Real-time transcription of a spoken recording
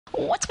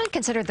What's been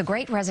considered the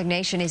Great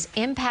Resignation is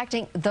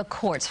impacting the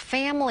courts,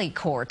 family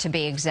court to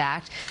be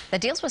exact,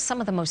 that deals with some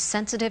of the most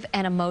sensitive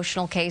and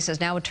emotional cases.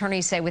 Now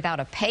attorneys say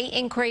without a pay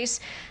increase,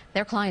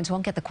 their clients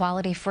won't get the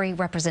quality-free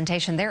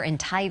representation they're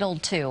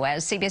entitled to.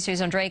 As CBS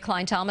News' Aundrea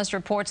Cline-Thomas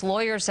reports,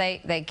 lawyers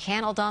say they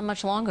can't hold on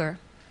much longer.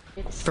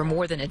 For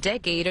more than a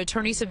decade,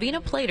 attorney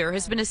Savina Plater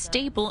has been a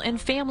staple in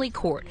family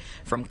court,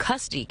 from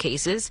custody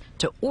cases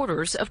to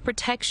orders of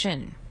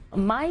protection.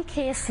 My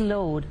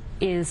caseload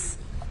is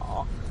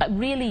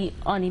really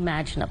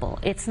unimaginable.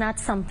 It's not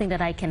something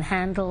that I can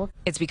handle.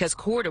 It's because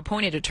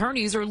court-appointed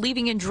attorneys are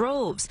leaving in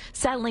droves,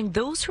 saddling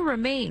those who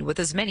remain with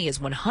as many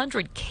as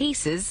 100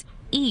 cases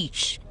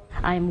each.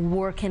 I'm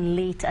working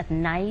late at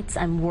nights,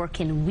 I'm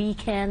working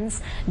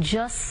weekends,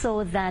 just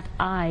so that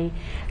I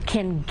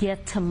can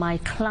get to my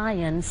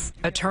clients.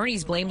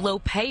 Attorneys blame low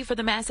pay for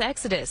the mass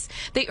exodus.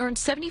 They earned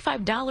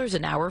 $75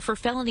 an hour for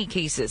felony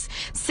cases,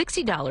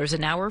 $60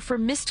 an hour for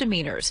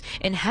misdemeanors,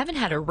 and haven't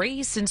had a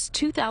raise since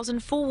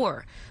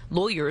 2004.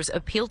 Lawyers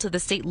appeal to the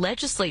state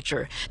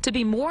legislature to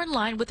be more in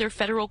line with their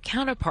federal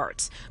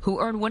counterparts, who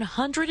earn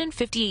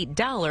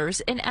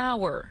 $158 an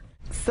hour.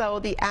 So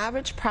the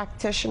average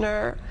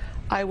practitioner,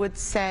 I would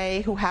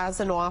say, who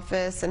has an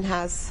office and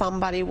has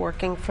somebody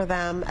working for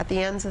them, at the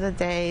end of the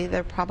day,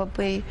 they're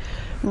probably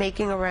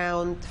making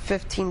around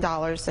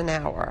 $15 an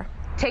hour.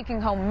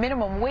 Taking home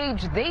minimum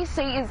wage, they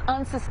say, is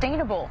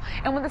unsustainable.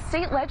 And when the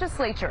state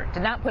legislature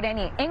did not put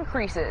any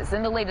increases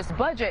in the latest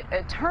budget,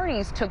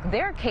 attorneys took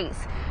their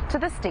case to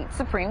the state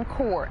Supreme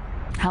Court.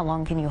 How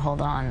long can you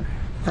hold on?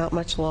 Not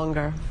much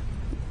longer.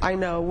 I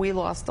know we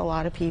lost a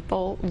lot of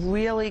people,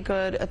 really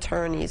good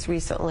attorneys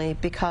recently,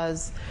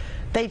 because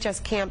they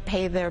just can't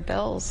pay their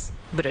bills.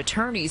 But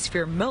attorneys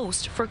fear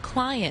most for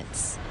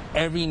clients.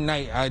 Every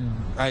night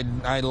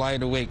I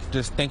lied awake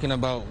just thinking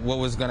about what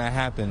was going to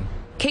happen.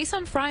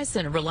 Kason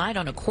Frison relied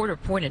on a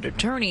court-appointed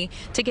attorney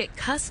to get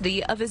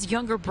custody of his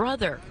younger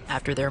brother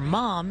after their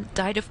mom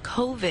died of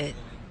COVID.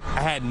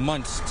 I had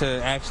months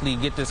to actually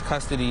get this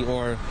custody,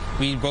 or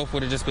we both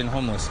would have just been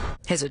homeless.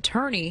 His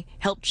attorney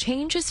helped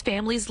change his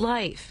family's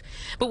life.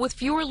 But with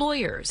fewer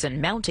lawyers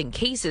and mounting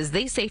cases,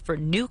 they say for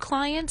new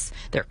clients,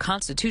 their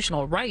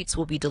constitutional rights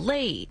will be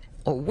delayed,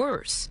 or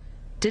worse,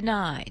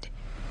 denied.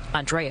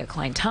 Aundrea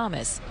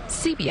Cline-Thomas,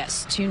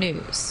 CBS 2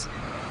 News.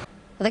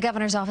 The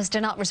governor's office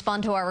did not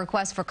respond to our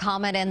request for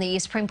comment, and the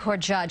Supreme Court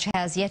judge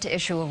has yet to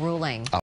issue a ruling.